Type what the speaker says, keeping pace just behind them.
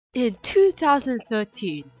In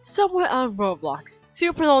 2013, somewhere on Roblox,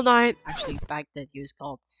 Supernal 9, actually back then it was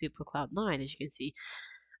called Super Cloud 9, as you can see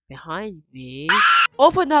behind me,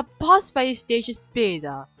 opened up boss fight stages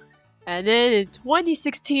beta. And then in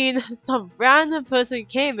 2016, some random person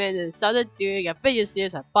came in and started doing a video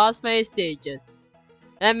series of boss fight stages.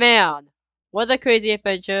 And man, what a crazy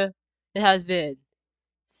adventure it has been.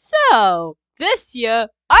 So, this year,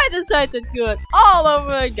 I decided to do it all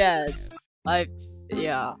over again.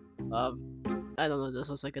 Yeah, I don't know if this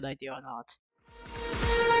was a good idea or not.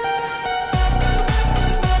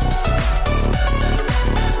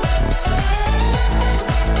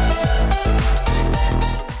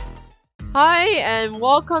 Hi, and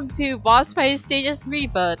welcome to Boss Fight Stages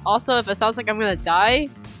Rebirth. Also, if it sounds like I'm gonna die,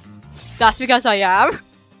 that's because I am.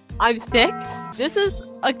 I'm sick. This is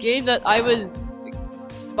a game that I was,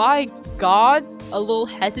 by God, a little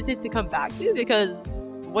hesitant to come back to because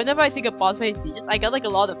whenever I think of Boss Fight Stages, I get like a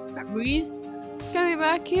lot of memories coming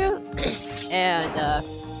back here. And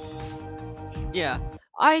yeah,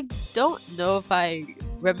 I don't know if I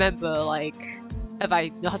remember if I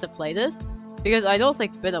know how to play this because I know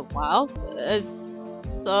it's been a while.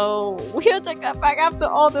 It's so weird to get back after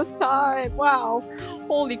all this time. Wow,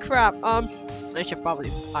 holy crap. I should probably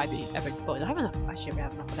buy the epic bow. I have enough. Actually, we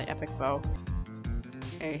have enough for the epic bow.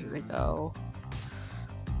 Okay, here we go.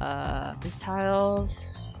 These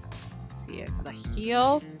tiles. Let's see, I gotta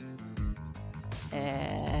heal.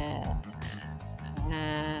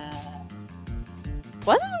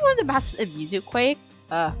 Wasn't one of the masters immune to Quake?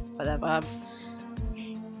 Whatever.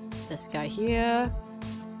 This guy here.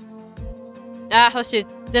 Let's shoot.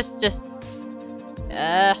 This just.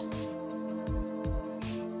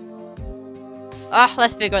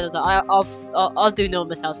 Let's figure this out. I'll do no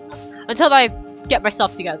missiles until I get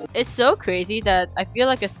myself together. It's so crazy that I feel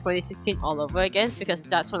like it's 2016 all over again because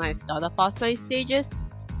that's when I started boss fight stages,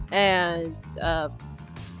 and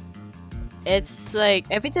it's like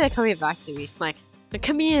everything is coming back to me, like the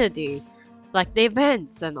community, like the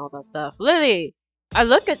events and all that stuff. Literally, I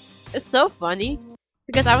look at it's so funny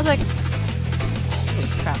because I was like, holy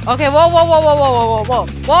crap. Okay, whoa,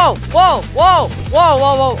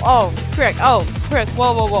 oh, frick,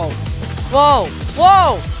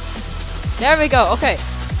 whoa. There we go, okay.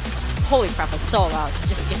 Holy crap, it's so loud.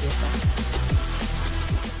 Just give me a second.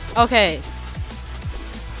 Okay.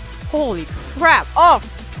 Holy crap. Oh!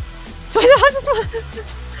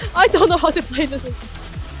 I don't know how to play this.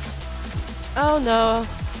 Oh no.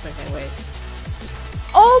 Okay, wait.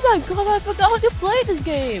 Oh my god, I forgot how to play this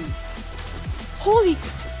game! Holy...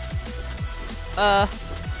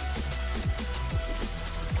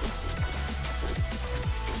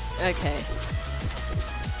 Okay.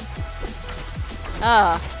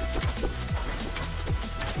 Oh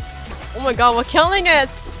my god, we're killing it!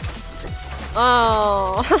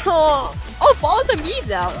 Oh, oh, follow the me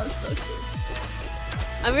now. That's so cool.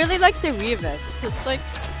 I really like the remix. It's like,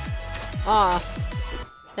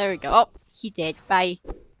 there we go. Oh, he did. Bye.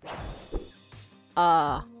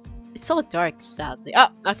 It's so dark, sadly. Oh,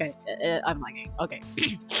 okay. I'm lagging. Okay.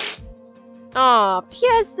 Oh,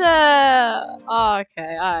 PS. Oh,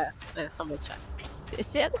 okay. I'm gonna check.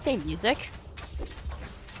 Is it the same music?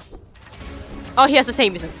 Oh, he has the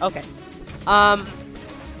same music. Okay. Oh,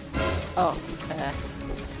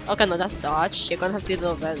 okay, no, that's dodge. You're gonna have to do a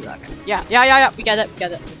little bit. Okay. Yeah. We get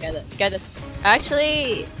it.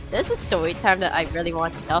 Actually, this is a story time that I really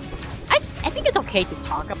want to tell. I think it's okay to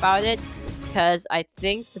talk about it because I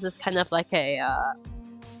think this is kind of like a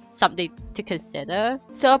something to consider.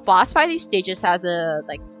 So, boss fighting stages has a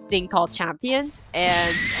thing called champions,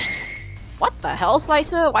 and what the hell,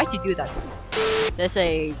 Slicer? Why'd you do that? There's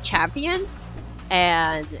a champions.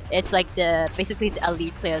 And it's like basically the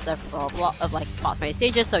elite players of boss fight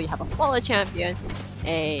stages. So you have a Waller champion,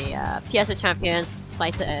 a PSA champion,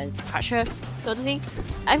 Slicer, and Crusher sort of thing.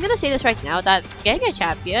 I'm gonna say this right now that getting a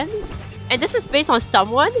champion, and this is based on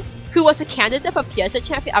someone who was a candidate for PSA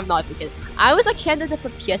champion. I'm not thinking. I was a candidate for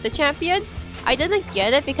PSA champion. I didn't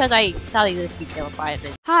get it because I thought it didn't meet the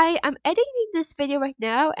requirement. Hi, I'm editing this video right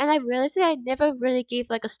now, and I realized that I never really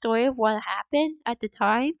gave a story of what happened at the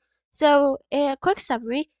time. So, a quick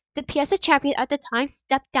summary, the PSA champion at the time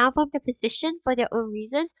stepped down from the position for their own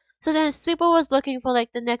reasons, so then Super was looking for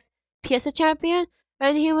the next PSA champion,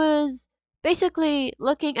 and he was basically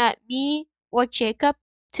looking at me or Jacob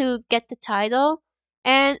to get the title,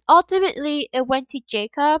 and ultimately it went to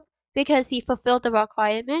Jacob because he fulfilled the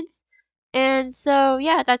requirements, and so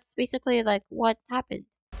yeah, that's basically what happened.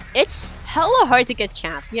 It's hella hard to get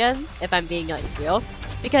champion, if I'm being real,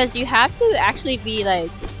 because you have to actually be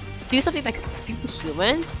do something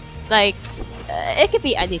superhuman. it could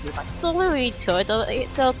be anything, like slowly to the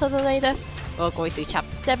later, or going through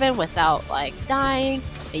chapter 7 without like dying,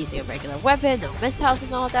 and using a regular weapon, no missiles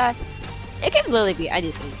and all that. It can really be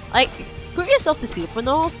anything. Like, prove yourself to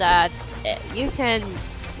supernal that you can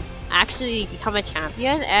actually become a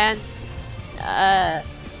champion, and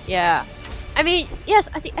yeah. I mean, yes,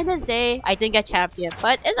 at the end of the day, I didn't get champion,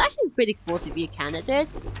 but it's actually pretty cool to be a candidate.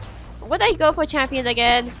 Would I go for champion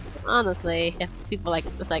again? Honestly, if super like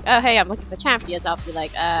was like, oh hey, I'm looking for champions, I'll be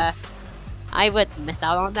like, I would miss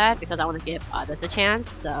out on that because I want to give others a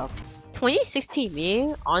chance. So, 2016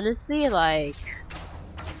 me, honestly, like,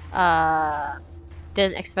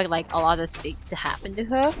 didn't expect like a lot of things to happen to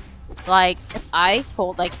her. Like, if I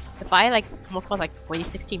come across like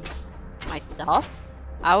 2016 myself,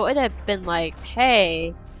 I would have been like,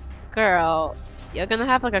 hey, girl, you're gonna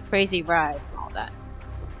have like a crazy ride and all that.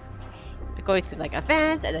 Going through like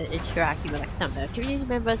events and then interacting with like some of the community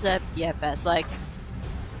members at BFS, like,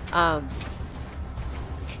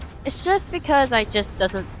 it's just because I just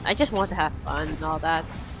want to have fun and all that.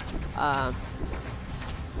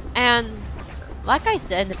 And like I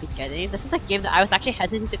said in the beginning, this is a game that I was actually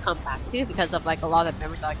hesitant to come back to because of like a lot of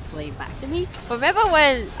memories like playing back to me. Remember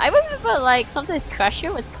like sometimes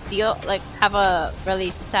Crusher would steal, like have a really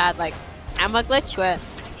sad like hammer glitch where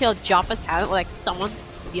he'll drop his hammer or like someone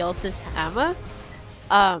steals his hammer.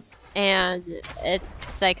 And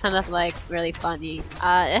it's like kind of like really funny.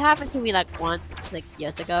 It happened to me like once, like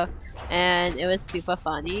years ago, and it was super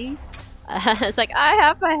funny. It's like, I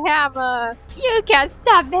have a hammer, you can't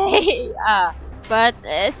stop me! But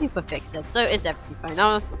it's super fixed it, so it's everything's fine.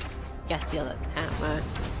 I'll just steal that hammer.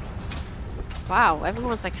 Wow,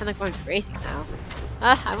 everyone's like kind of going crazy now.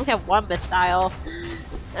 I only have one missile.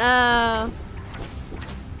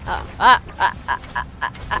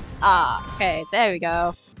 Okay, there we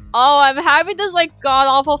go. Oh, I'm having this like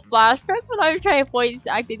god-awful flashback when I'm trying to voice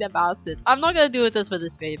acting the mouses. I'm not gonna do this for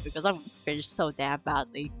this video because I'm cringed so damn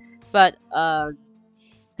badly. But,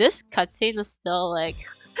 this cutscene is still like,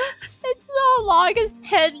 it's so long, it's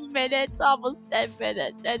 10 minutes, almost 10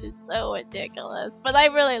 minutes, and it's so ridiculous. But I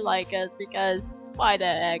really like it because, why the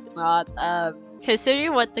heck not?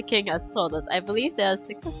 Considering what the king has told us, I believe there are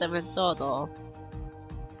 6 of them in total.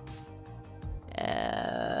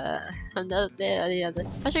 Any other.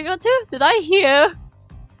 I should go to? Did I hear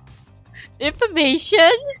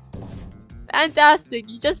information? Fantastic,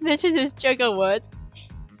 you just mentioned his trigger word.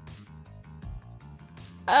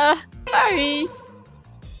 Sorry.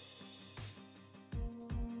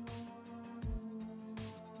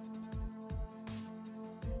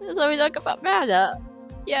 So we talk about mana.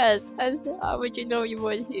 Yes, and how would you know you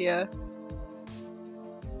weren't here?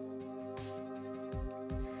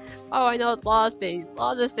 Oh, I know a lot of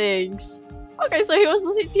things. Okay, so he was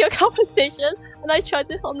listening to your conversation, and I tried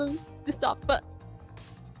to tell him to stop, but...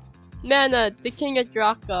 Mana, the king of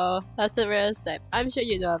Draco. That's the rarest type. I'm sure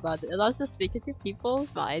you know about it. It allows us to speak into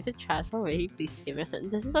people's minds and transfer away. Please give us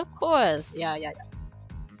sentences, of course. Yeah.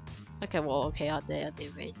 Okay, well, okay, I'll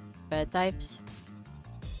wait. Rare types.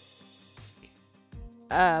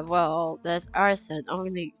 Well, there's arson.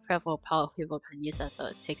 Only incredible powerful people can use that, though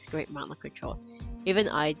it takes a great amount of control. Even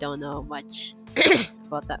I don't know much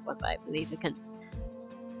about that one, but I believe it can.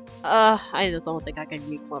 I don't think I can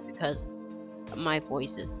read more because my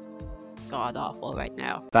voice is god-awful right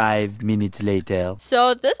now. 5 minutes later.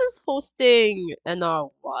 So this is hosting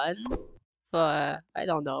NR1 for I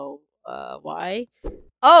don't know why.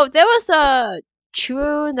 Oh, there was a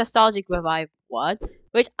True Nostalgic Revive 1,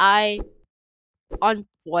 which I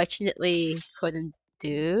unfortunately couldn't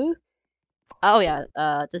do. Oh yeah,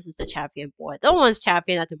 this is the champion board. No one's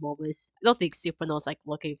champion at the moment. I don't think Supernal's like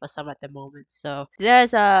looking for some at the moment. So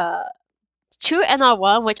there's a True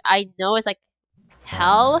NR1, which I know is like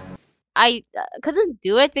hell. I couldn't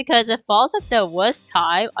do it because it falls at the worst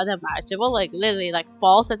time unimaginable. Like literally, like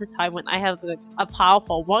falls at the time when I have like a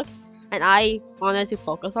powerful work, and I wanted to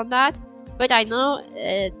focus on that. But I know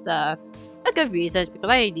it's a good reason because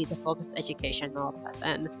I need to focus on education and all that.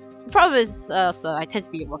 And the problem is, so I tend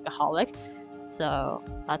to be a workaholic, so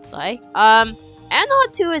that's why.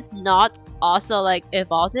 NR2 is not also like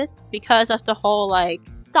involved in this because of the whole like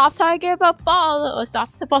stop talking about baller or stop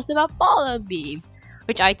posting about baller meme,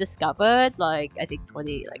 which I discovered like I think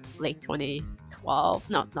late 2012,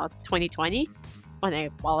 no, not 2020, when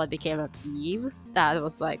baller became a meme. That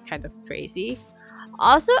was like kind of crazy.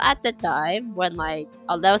 Also at the time when like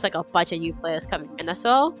there was like a bunch of new players coming in as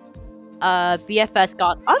well, BFS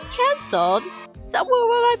got uncancelled somewhere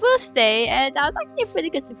around my birthday, and that was actually a pretty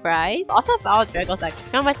good surprise. Also, Valorant was like,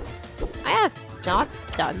 how much I have not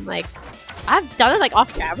done like I've done it like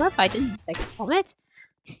off camera, but I didn't like film it.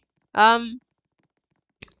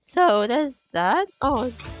 So there's that.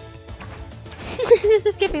 Oh, this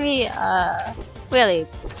is giving me really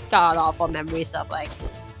god awful memory stuff. Like,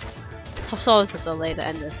 so to delay the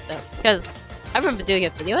end of this stuff because I remember doing a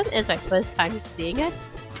video. It's my first time seeing it,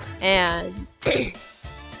 and it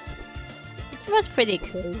was pretty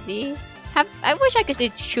crazy. I wish I could do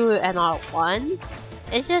 2 and not 1.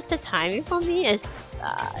 It's just the timing for me is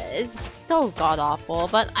so god awful.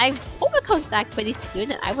 But I hope it comes back pretty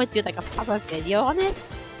soon, and I would do like a proper video on it,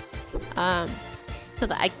 so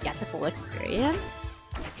that I get the full experience.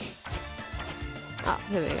 Oh,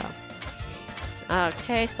 here we go.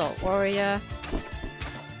 Okay, Soul Warrior.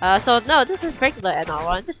 So no, this is regular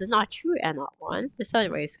NR1. This is not true NR1. The third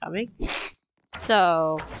way is coming.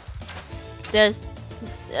 So it's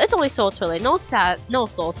only Soul Twirly, no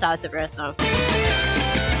Soul Status Reverse, no.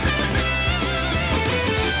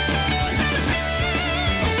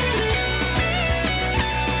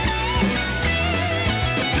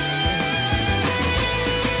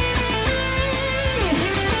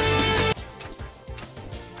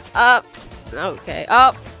 Okay.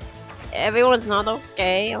 Oh, everyone's not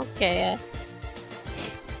okay. Okay.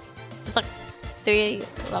 It's like 3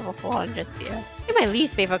 level 400s here. I think my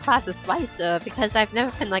least favorite class is Slicer because I've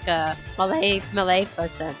never been like a melee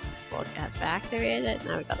person. Forecast activated.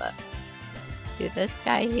 Now we gotta do this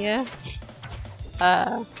guy here.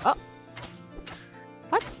 Oh,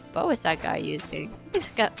 what bow is that guy using? I think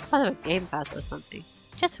he's got part of a game pass or something.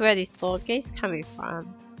 Just where these soul gates coming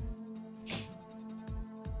from?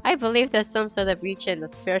 I believe there's some sort of breach in the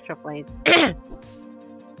spiritual planes.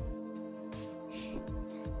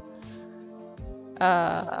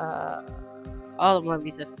 All the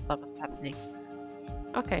movies of stuff is happening.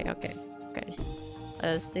 Okay.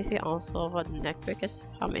 Stacy also, but next week is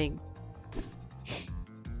coming.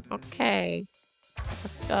 Okay.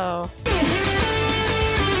 Let's go.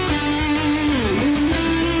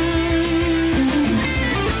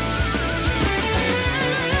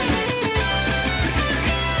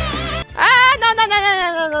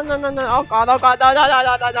 No, oh god, no, oh god,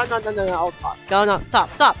 no, stop.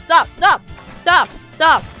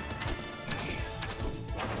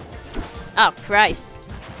 Oh Christ.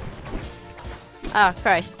 I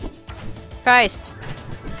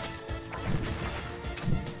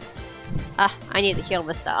need to heal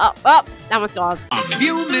my stuff. Oh, that one's gone. A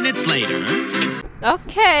few minutes later.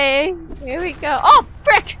 Okay, here we go. Oh,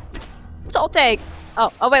 frick! Soul tank.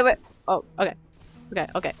 Oh, wait. Oh, okay, we're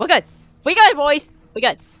good. We good, boys. We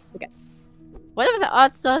good. Okay. Whatever the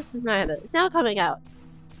odds doesn't matter. It's now coming out.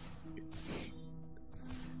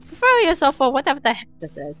 Prepare yourself for whatever the heck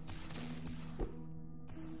this is.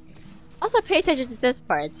 Also pay attention to this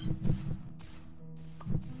part.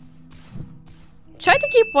 Try to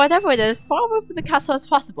keep whatever it is far away from the castle as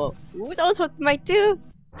possible. Who knows what it might do?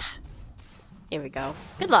 Here we go.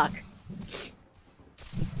 Good luck.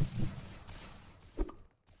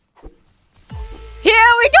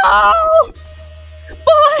 Here we go!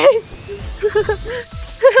 Boys!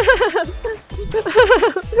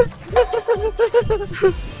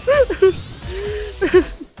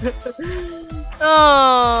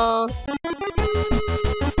 Oh.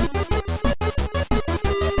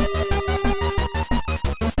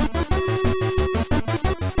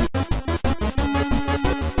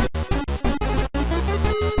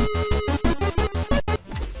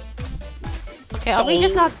 Okay, are we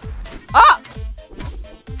just not... Oh!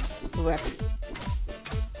 Rip.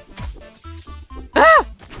 Ah!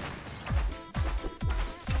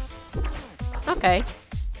 Okay.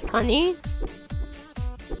 Honey?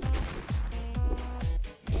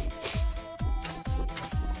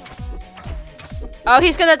 Oh,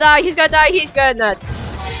 he's gonna die!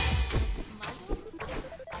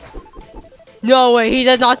 No way, he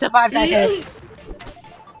did not survive that hit!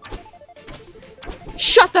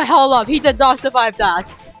 Shut the hell up! He did not survive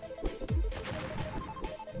that!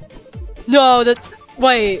 No,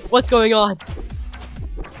 wait, what's going on?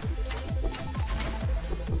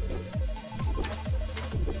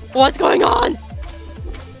 What's going on?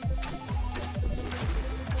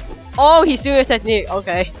 Oh, he's doing a technique.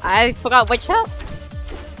 Okay, I forgot which help.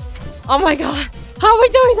 Oh my god, how are we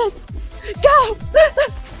doing this? Go!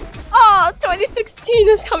 Oh, 2016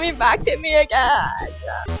 is coming back to me again.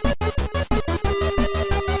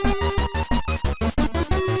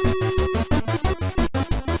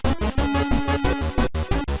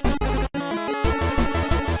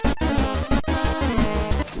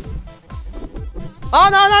 Oh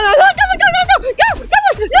no, come on, go,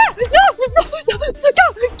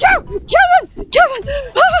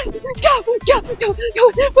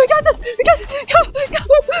 we got this, go, come on,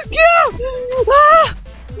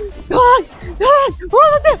 what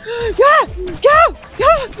was it,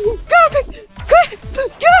 go,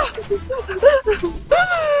 Go!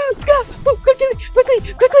 Quickly!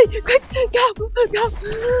 Go!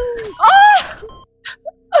 Ah!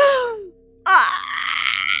 Ah!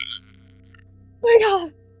 Oh my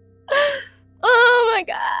god! Oh my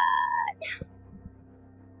god!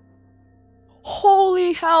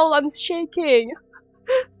 Holy hell! I'm shaking.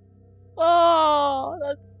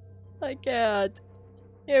 Oh, I can't.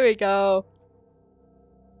 Here we go.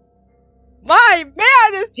 My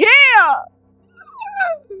man is here!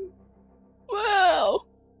 Wow!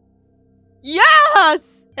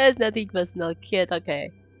 Yes! There's nothing but no kid,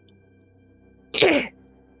 okay.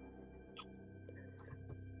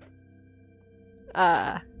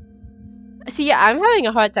 See, yeah, I'm having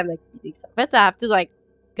a hard time like reading stuff, but I have to like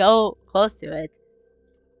go close to it.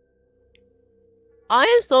 I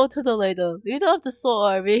am Soul to the leader of the Soul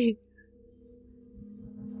Army.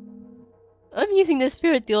 I'm using the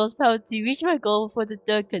Spirit Deal's power to reach my goal before the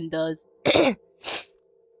Durkin does.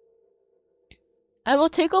 I will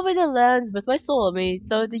take over the lands with my Soul Army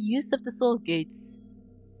through the use of the Soul Gates.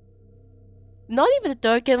 Not even the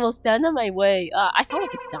Durkin will stand in my way. I sound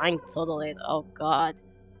like a dying totally. Oh god.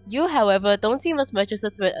 You, however, don't seem as much as a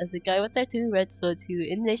threat as the guy with their 2 red swords who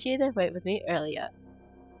initiated a fight with me earlier.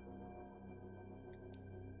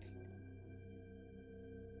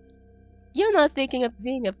 You're not thinking of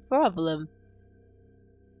being a problem.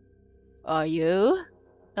 Are you?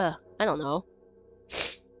 I don't know.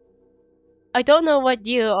 I don't know what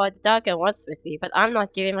you or the Darkin wants with me, but I'm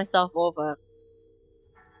not giving myself over.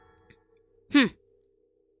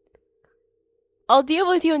 I'll deal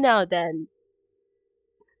with you now then.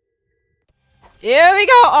 Here we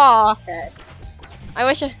go! Aw, okay. I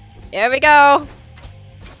wish I... Here we go!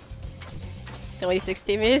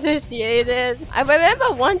 2016 is initiated. I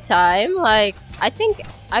remember one time, like, I think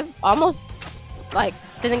I almost, like,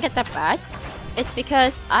 didn't get that badge. It's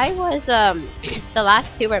because I was, the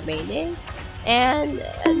last 2 remaining. And,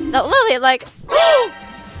 no, literally, like...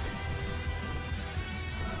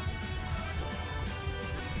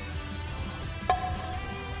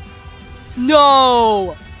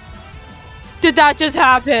 No! Did that just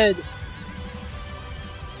happen?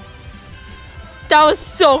 That was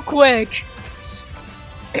so quick!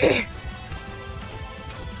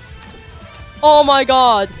 Oh my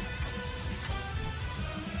god!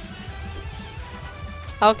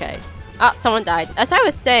 Okay. Oh, someone died. As I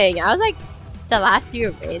was saying, I was like the last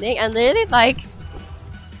 2 remaining, and literally like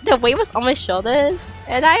the weight was on my shoulders,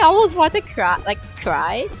 and I almost wanted to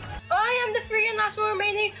cry. I am the freaking last one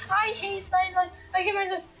remaining. I hate I hate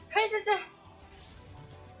myself.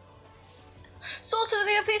 Soul to the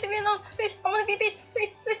leader, please leave me alone. Please, I want to be peace.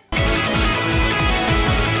 Please.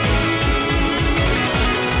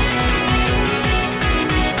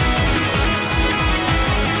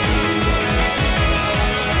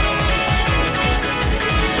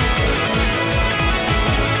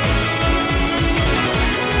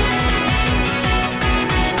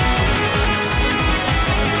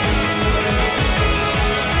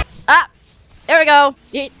 There we go!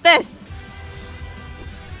 Eat this!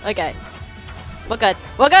 Okay. We're good.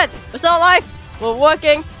 We're still alive! We're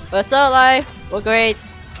working! We're still alive! We're great!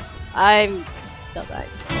 I'm still dying.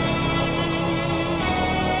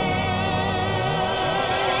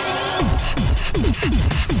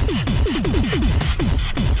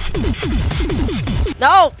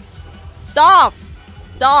 No! Stop!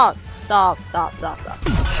 Stop!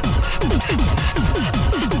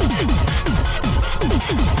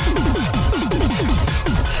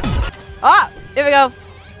 Ah! Here we go!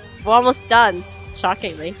 We're almost done.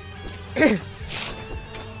 Shockingly.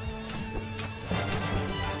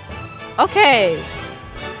 Okay.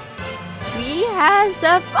 We have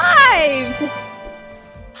survived!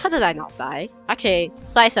 How did I not die? Actually,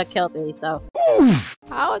 Slicer killed me, so...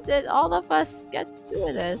 How did all of us get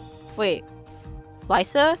through this? Wait.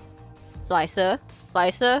 Slicer? Bruh.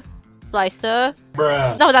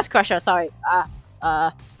 No, that's Crusher, sorry.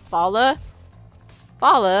 Faller?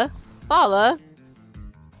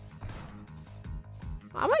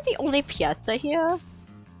 Am I the only Piessa here?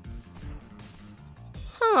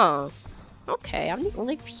 Huh. Okay, I'm the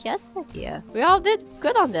only Piessa here. We all did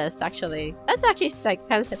good on this, actually. That's actually like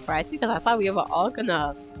kind of surprised because I thought we were all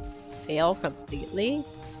gonna fail completely.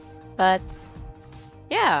 But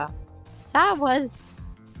yeah, that was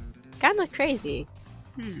kind of crazy.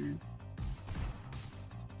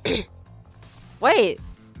 Wait.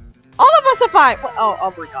 All of us survived!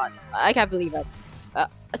 Oh my god. I can't believe it.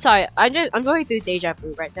 Sorry, I'm going through deja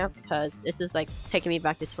vu right now because this is like taking me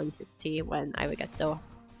back to 2016 when I would get so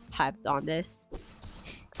hyped on this.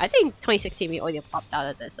 I think 2016 we already popped out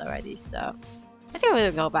of this already, so I think I'm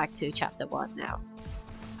gonna go back to chapter 1 now.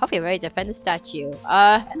 Hope you're ready to defend the statue.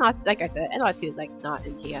 Not like I said, NR2 is like not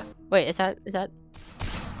in here. Wait, is that?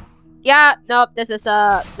 Yeah, nope. This is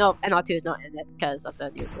nope. NR2 is not in it because of the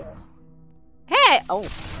new rules. Hey, oh.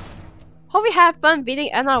 Hope you had fun beating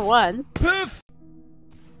NR1.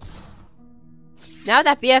 Now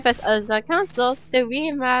that BFS is on console, the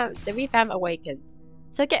revamp awakens.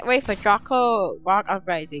 So get ready for Draco Rock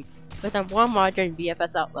Uprising with a more modern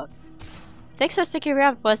BFS outlook. Thanks for sticking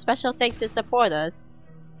around for a special thanks to supporters.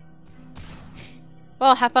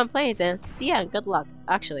 Well, have fun playing then. See ya and good luck,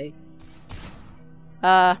 actually.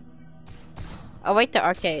 Await the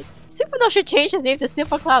arcade. Supernal should change his name to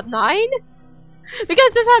Super Cloud 9?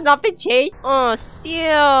 Because this has not been changed? Oh,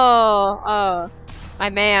 Steel! Oh, my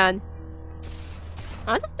man.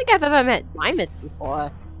 I don't think I've ever met Diamond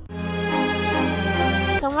before.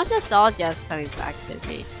 So much nostalgia is coming back to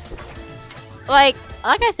me. Like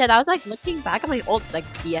I said, I was like looking back at my old like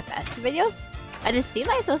BFS videos, and it seemed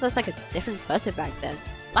like I was like a different person back then.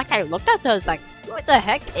 Like I looked at her, I was like, who the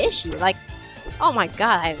heck is she? Like, oh my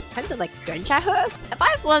god, I kind of like cringe at her. If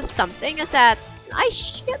I've learned something, is that I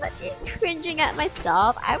shouldn't be cringing at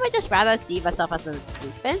myself. I would just rather see myself as an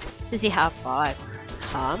infant to see how far I've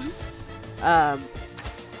come.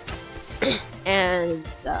 And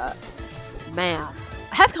man,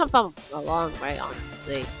 I have come from a long way,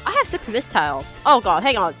 honestly. I have 6 mistiles. Oh god,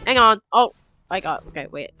 hang on. Oh my god. Okay,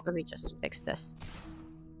 wait. Let me just fix this.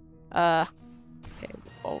 Okay.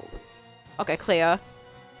 Oh. Okay, clear.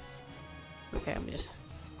 Okay, let me just.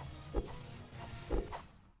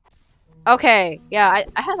 Okay, yeah,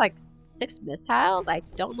 I had like 6 mistiles. I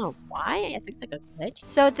don't know why. I think it's like a glitch.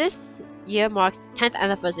 So this year marks 10th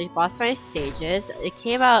anniversary boss fight stages. It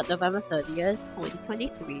came out November 30th,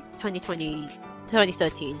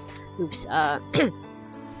 2013. Oops.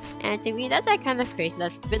 And to me, that's like kind of crazy.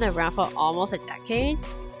 That's been around for almost a decade.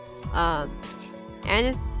 And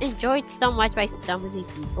it's enjoyed so much by so many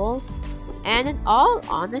people. And in all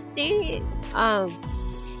honesty,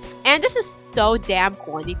 and this is so damn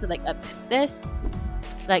corny to like admit this,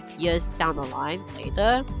 like years down the line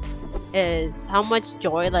later, is how much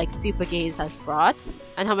joy like Super Games has brought,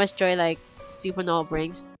 and how much joy like Supernal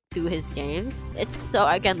brings to his games. It's so,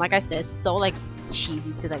 again, like I said, it's so like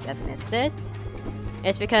cheesy to like admit this.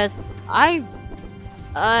 It's because I,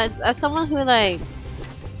 as someone who like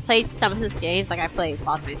played some of his games, like I played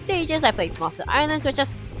Boss Fight Stages, I played Monster Islands, which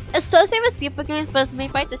is associated with Super Games, but it's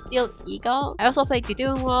made by the Steel Eagle. I also played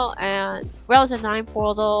Doom World and Realms of 9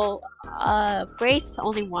 Portal, Wraith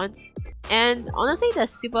only once, and honestly they're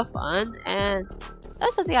super fun, and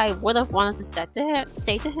that's something I would have wanted to say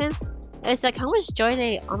to him. It's like how much joy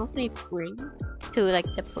they honestly bring to like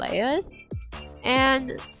the players.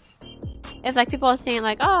 And if like people are saying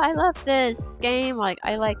like, oh, I love this game, like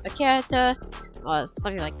I like the character, or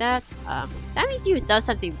something like that, that means you done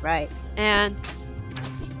something right. And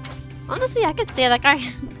honestly, I could say like I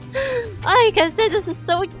can say this is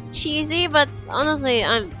so cheesy, but honestly,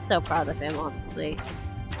 I'm so proud of him. Honestly,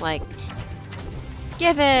 like,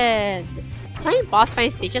 given playing boss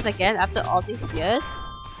fight stages again after all these years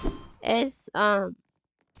is I'm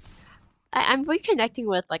reconnecting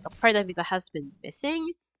with like a part of me that has been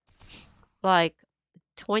missing. Like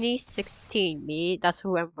 2016 me, that's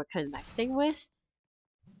who I'm reconnecting with,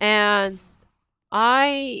 and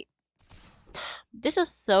this is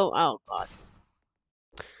so, oh god.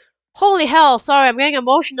 Holy hell, sorry, I'm getting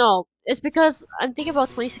emotional. It's because I'm thinking about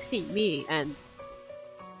 2016 me and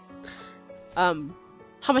how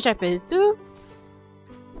much I've been through.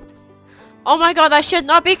 Oh my god, I should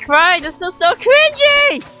not be crying. This is so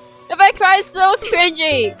cringy. If I cry, it's so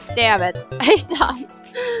cringy. Damn it, I died.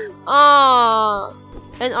 Aww.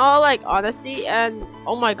 In all like honesty, and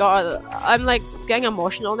oh my god, I'm like getting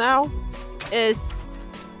emotional now. Is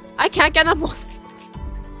I can't get emotional.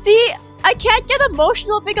 See, I can't get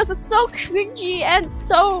emotional because it's so cringy and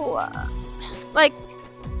so like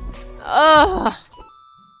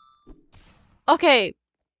okay.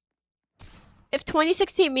 If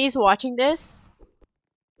 2016 me is watching this,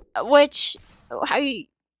 which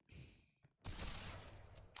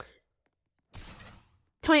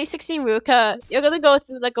 2016 Ruka, you're gonna go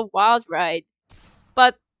through like a wild ride.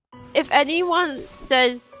 But if anyone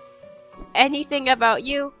says anything about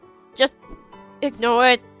you, just ignore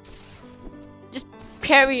it. Just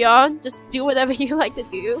carry on. Just do whatever you like to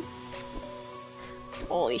do.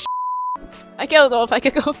 Holy sh**. I don't know if I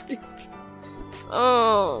could go for this.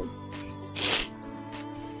 Oh.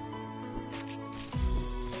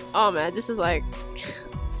 Oh man, this is like...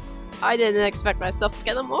 I didn't expect myself to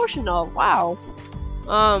get emotional. Wow.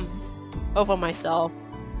 Over myself.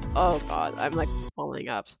 Oh god, I'm like falling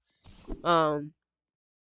up.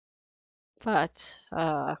 But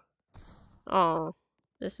oh,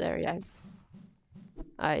 this area,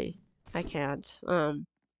 I can't.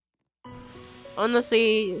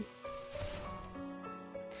 Honestly,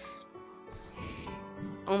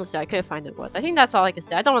 I couldn't find the words. I think that's all I can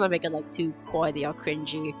say. I don't want to make it like too corny or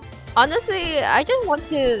cringy. Honestly, I just want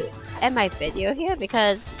to end my video here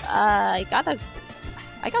because I gotta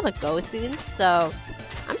go soon. So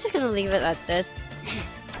I'm just gonna leave it at this.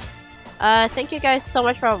 Thank you guys so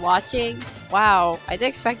much for watching. Wow, I didn't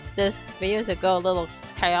expect this video to go a little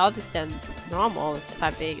chaotic than normal, if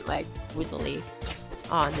I'm being like brutally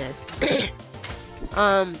honest.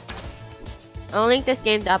 I'll link this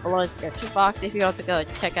game down below in the description box if you want to go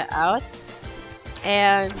check it out.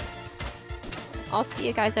 And I'll see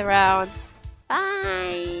you guys around.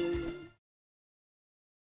 Bye!